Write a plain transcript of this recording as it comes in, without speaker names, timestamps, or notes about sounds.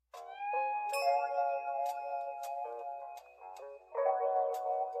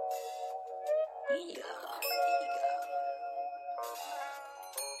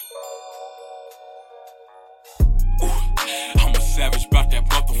I'm a savage about that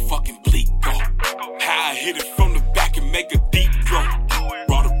motherfucking Bleeko. How I hit it from the back and make a deep throw.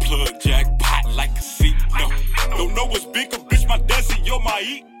 Brought a plug jackpot like a seat. No, don't know what's bigger, bitch. My desi, you're my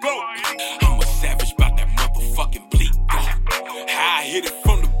ego. I'm a savage about that motherfucking Bleeko. How I hit it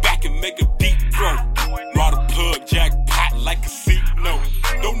from the back and make a deep throw. Brought a plug jackpot like a seat. No,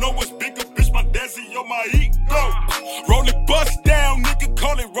 don't know what's bigger, bitch. My desi, you're my ego. Roll it, bust down, nigga.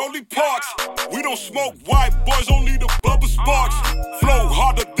 Call it Rolly Parks. We don't smoke white boys, only the bubble sparks. Flow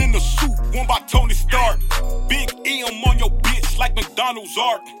harder than the suit, won by Tony Stark. Big E, I'm on your bitch like McDonald's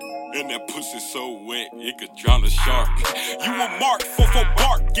art. And that pussy so wet, it could drown a shark. You a mark, for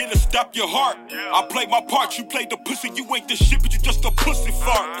bark, get to stop your heart. I play my part, you play the pussy, you ain't the shit, but you just a pussy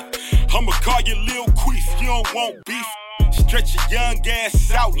fart. I'ma call you Lil Queef, you don't want beef. Stretch your young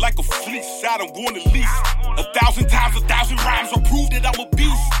ass out like a fleece. I don't want at least 1,000 times, 1,000 rhymes will prove that I'm a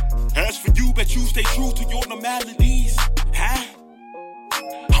beast. As for you, bet you stay true to your normalities. Huh?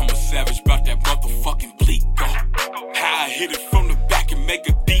 I'm a savage about that motherfucking Bleeko. How I hit it from the back and make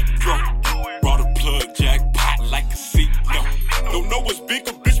a deep throw. Brought a plug jackpot like a seat. No, don't know what's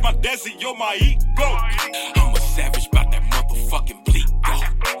bigger, bitch. My desi, you're my ego. I'm a savage about that motherfucking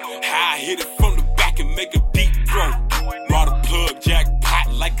Bleeko. How I hit it from the back and make a deep throw. Brought a plug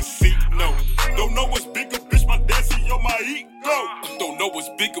jackpot like a seat. No, don't know what's bigger, bitch. My desi, you're my ego. Don't know what's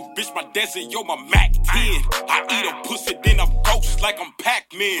bigger, bitch. My desi, you're my Mac 10. I eat a pussy, then I ghost like I'm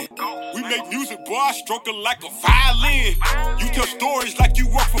Pac-Man. We make music, boy, I stroke it like a violin. You tell stories like you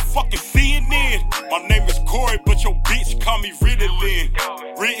work for fucking CNN. My name is Corey, but your bitch call me Ritalin.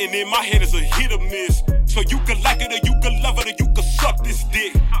 Written in my head is a hit or miss. So you can like it or you can love it or you can suck this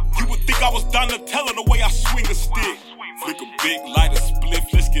dick. You would think I was Donatello the way I swing a stick. Flick a big lighter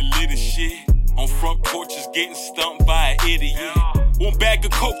spliff, let's get lit as shit. On front porches getting stumped by an idiot. One bag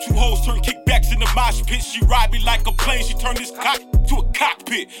of coke, 2 hoes turn kickbacks in the mosh pit. She ride me like a plane, she turned this cock to a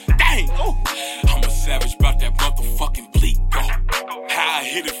cockpit. Dang, oh, I'm a savage about that motherfucking Bleeko. How I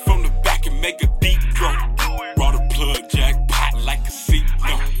hit it from the back and make a deep throw. Brought a plug jackpot like a seat.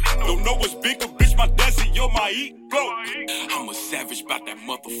 No, don't know what's bigger, bitch. My desi, you're my ego. I'm a savage about that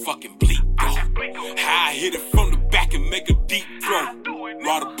motherfucking Bleeko. How I hit it from the back and make a deep throw.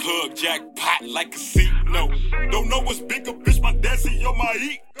 Brought a plug jackpot like a seat. No, don't know what's bigger, bitch. My desi, you're my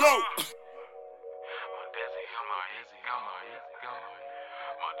ego. My desi, you're my